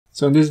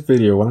So in this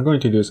video, what I'm going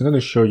to do is I'm going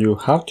to show you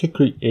how to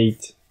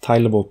create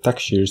tileable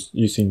textures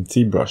using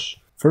Zbrush.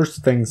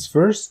 First things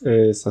first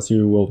is, as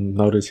you will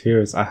notice here,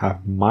 is I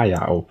have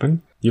Maya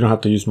open. You don't have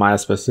to use Maya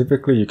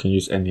specifically, you can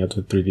use any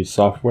other 3D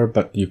software,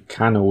 but you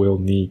kind of will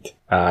need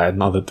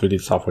another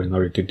 3D software in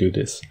order to do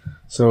this.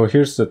 So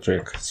here's the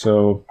trick.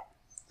 So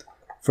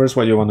first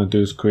what you want to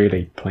do is create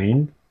a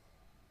plane.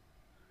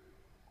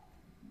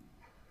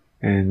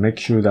 And make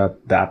sure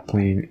that that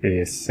plane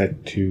is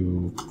set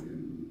to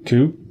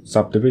 2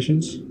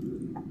 subdivisions.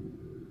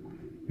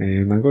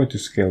 And I'm going to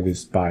scale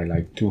this by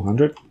like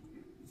 200.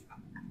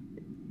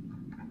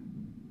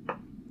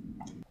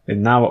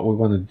 And now what we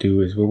want to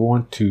do is we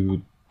want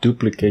to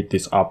duplicate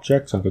this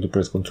object. So I'm going to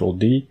press Ctrl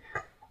D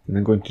and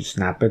I'm going to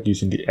snap it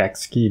using the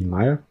X key in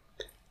Maya.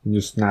 And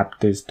you snap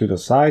this to the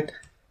side.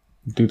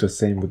 Do the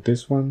same with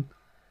this one.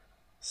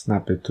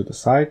 Snap it to the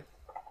side.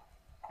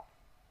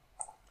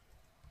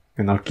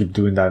 And I'll keep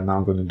doing that. Now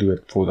I'm going to do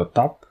it for the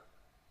top.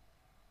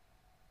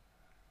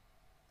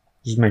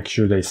 Just make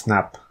sure they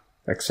snap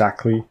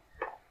exactly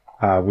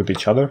with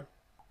each other.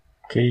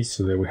 Okay,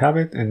 so there we have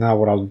it. And now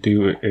what I'll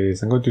do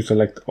is I'm going to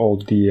select all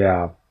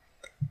the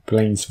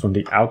planes from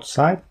the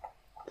outside.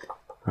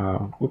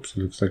 Oops,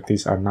 it looks like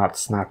these are not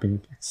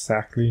snapping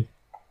exactly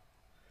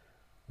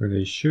where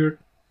they should.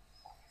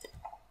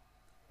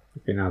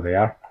 Okay, now they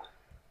are.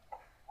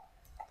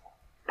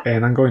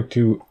 And I'm going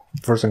to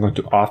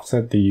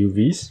offset the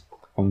UVs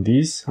on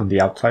these, on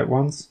the outside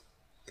ones.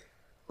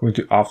 I'm going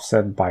to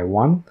offset by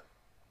 1.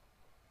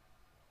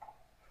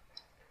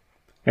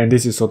 And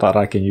this is so that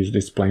I can use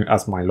this plane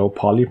as my low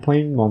poly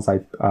plane once I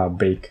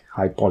bake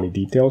high poly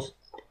details.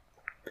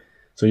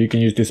 So you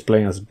can use this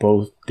plane as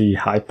both the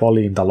high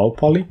poly and the low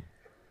poly.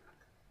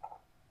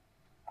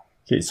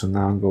 Okay, so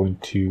now I'm going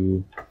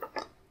to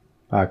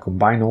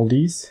combine all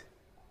these.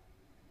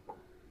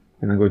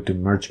 And I'm going to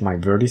merge my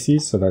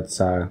vertices so that's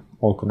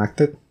all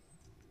connected.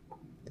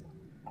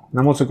 And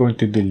I'm also going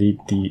to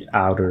delete the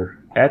outer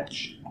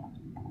edge.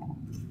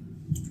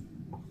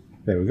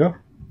 There we go.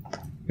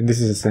 And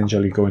this is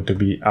essentially going to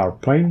be our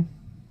plane.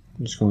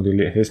 I'm just going to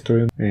delete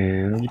history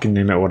and you can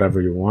name it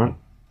whatever you want.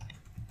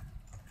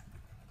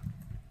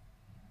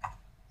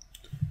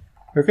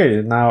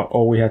 Okay, now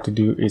all we have to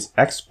do is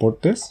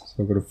export this.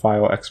 So go to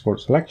File, Export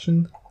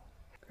Selection.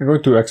 I'm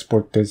going to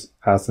export this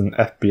as an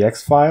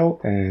FBX file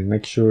and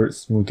make sure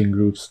smoothing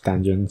groups,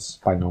 tangents,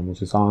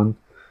 binomials is on.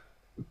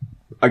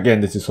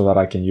 Again, this is so that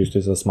I can use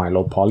this as my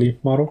low poly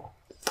model.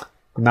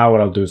 Now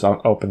what I'll do is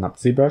I'll open up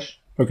Zbrush.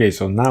 Okay,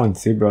 so now in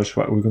Zbrush,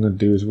 what we're going to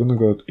do is we're going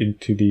to go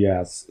into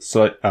the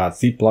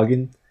Z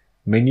plugin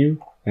menu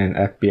and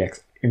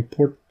FBX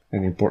import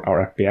and import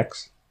our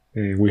FBX.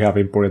 And we have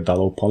imported the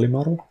low poly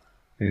model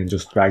and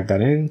just drag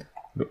that in,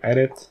 do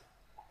edit.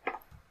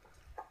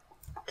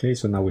 Okay,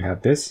 so now we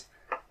have this.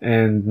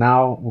 And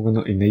now we're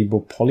going to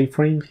enable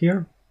polyframe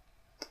here.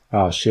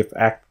 Shift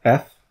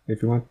F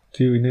if you want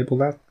to enable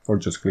that, or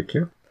just click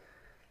here.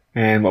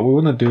 And what we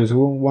want to do is we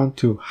want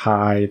to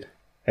hide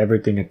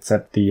everything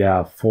except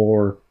the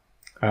 4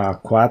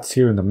 quads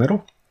here in the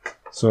middle.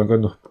 So I'm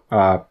going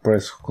to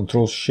press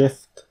Ctrl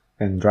Shift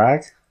and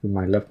drag with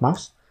my left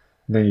mouse.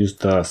 And then use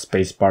the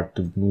space bar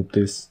to move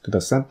this to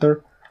the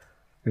center.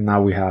 And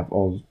now we have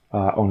all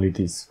only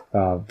these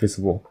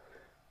visible.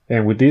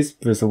 And with this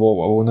visible,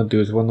 what we want to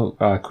do is we want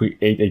to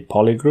create a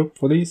poly group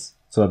for these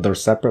so that they're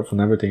separate from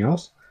everything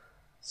else.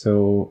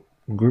 So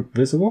group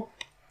visible.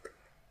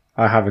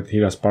 I have it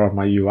here as part of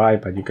my UI,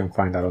 but you can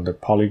find that under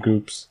poly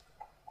groups,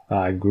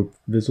 group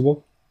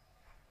visible.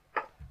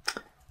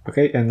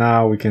 Okay, and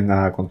now we can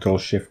Control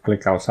Shift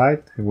click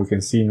outside, and we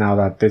can see now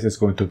that this is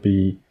going to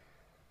be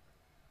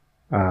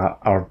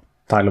our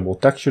tileable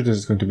texture. This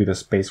is going to be the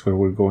space where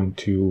we're going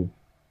to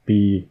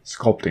be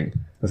sculpting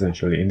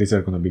essentially, and these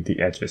are going to be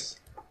the edges.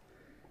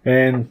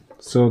 And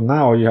so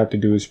now all you have to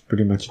do is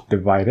pretty much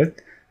divide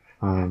it.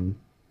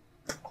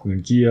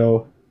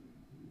 Geo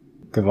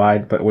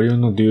divide, but what you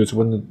want to do is you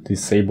want to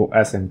disable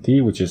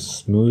SMT, which is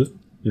smooth.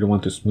 You don't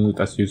want to smooth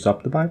as you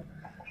subdivide.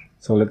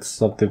 So let's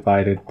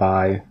subdivide it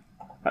by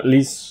at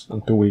least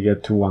until we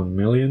get to 1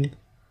 million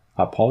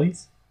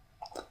polys.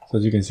 So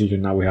as you can see here,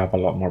 now we have a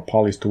lot more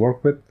polys to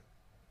work with.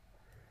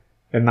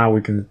 And now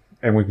we can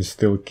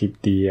still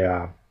keep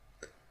the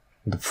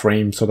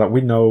frame so that we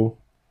know.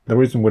 The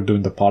reason we're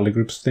doing the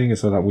polygroups thing is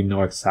so that we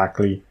know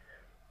exactly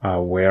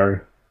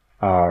where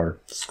our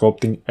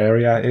sculpting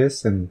area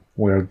is and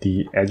where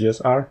the edges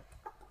are.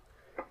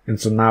 And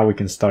so now we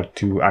can start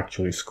to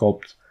actually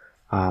sculpt.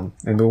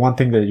 And the one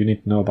thing that you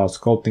need to know about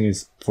sculpting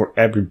is for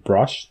every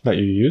brush that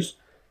you use,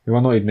 you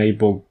want to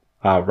enable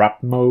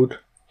wrap mode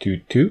to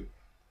 2.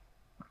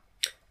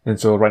 And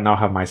so right now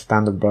I have my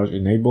standard brush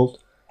enabled,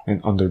 and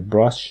under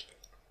brush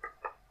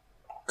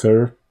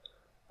curve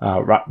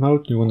wrap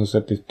mode, you want to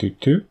set this to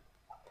 2.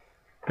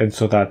 And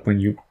so that when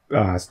you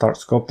start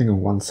sculpting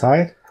on one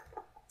side,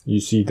 you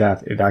see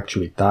that it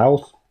actually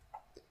tiles.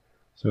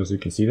 So as you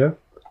can see there.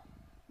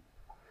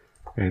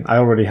 And I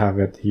already have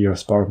it here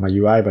as part of my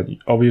UI, but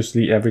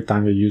obviously every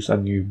time you use a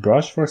new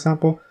brush, for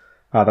example,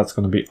 that's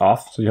going to be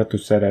off. So you have to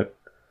set it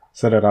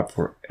set it up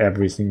for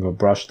every single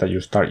brush that you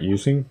start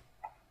using,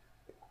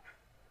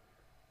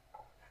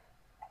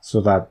 so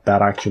that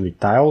actually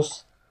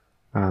tiles.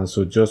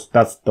 So just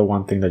that's the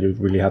one thing that you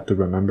really have to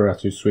remember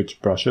as you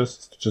switch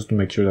brushes, just to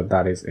make sure that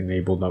that is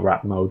enabled, the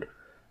wrap mode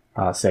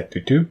set to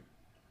 2.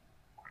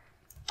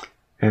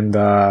 And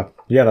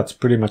yeah, that's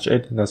pretty much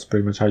it. That's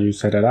pretty much how you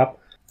set it up.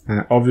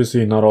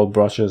 Obviously not all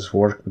brushes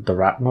work with the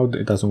wrap mode.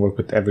 It doesn't work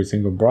with every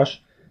single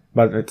brush,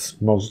 but it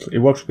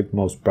works with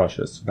most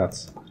brushes.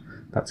 So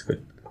that's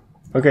good.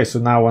 Okay, so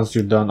now once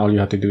you're done, all you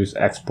have to do is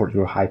export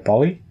your high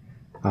poly.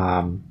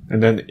 And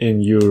then in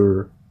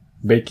your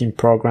baking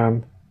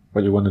program,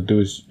 what you want to do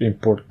is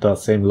import the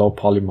same low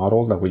poly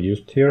model that we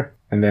used here,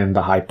 and then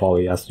the high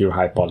poly as your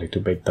high poly to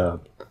bake the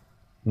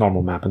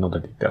normal map and all the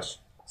details.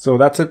 So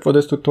that's it for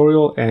this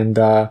tutorial. And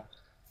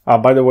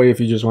by the way, if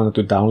you just wanted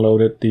to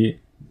download it,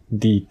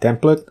 the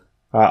template,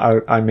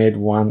 I made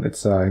one.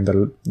 It's in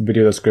the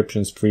video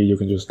description. It's free. You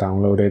can just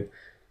download it.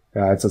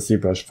 It's a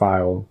Zbrush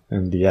file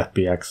and the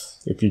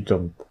FBX if you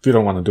don't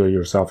want to do it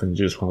yourself and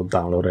you just want to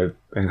download it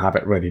and have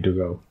it ready to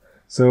go.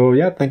 So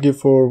yeah, thank you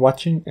for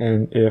watching,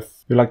 and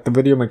if you liked the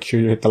video, make sure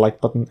you hit the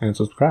like button and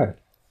subscribe.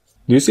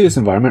 Do you see this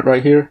environment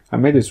right here? I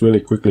made this really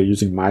quickly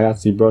using Maya,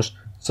 Zbrush,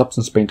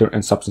 Substance Painter,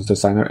 and Substance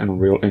Designer, and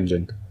Unreal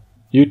Engine.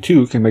 You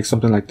too can make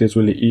something like this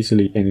really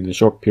easily and in a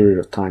short period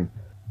of time.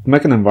 To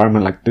make an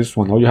environment like this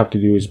one, all you have to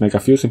do is make a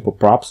few simple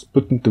props,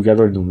 put them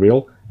together in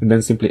Unreal, and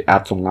then simply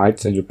add some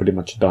lights and you're pretty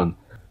much done.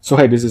 So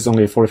hey, this is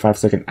only a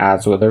 45-second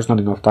ad, so there's not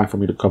enough time for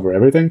me to cover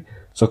everything.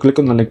 So click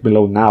on the link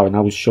below now and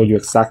I will show you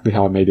exactly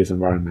how I made this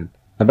environment.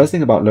 The best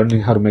thing about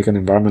learning how to make an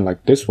environment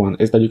like this one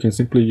is that you can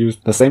simply use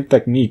the same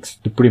techniques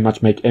to pretty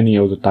much make any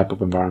other type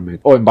of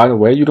environment. Oh, and by the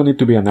way, you don't need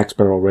to be an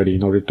expert already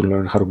in order to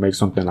learn how to make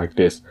something like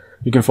this.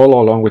 You can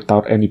follow along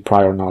without any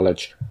prior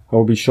knowledge. I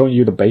will be showing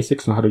you the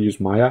basics on how to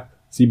use Maya,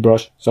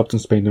 Zbrush,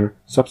 Substance Painter,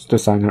 Substance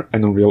Designer,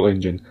 and Unreal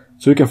Engine,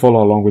 so you can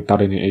follow along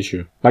without any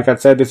issue. Like I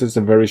said, this is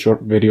a very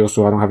short video,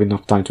 so I don't have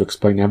enough time to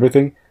explain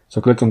everything. So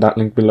click on that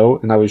link below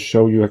and I will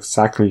show you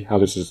exactly how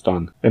this is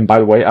done. And by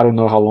the way, I don't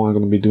know how long I'm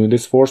going to be doing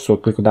this for, so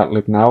click on that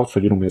link now so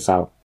you don't miss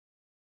out.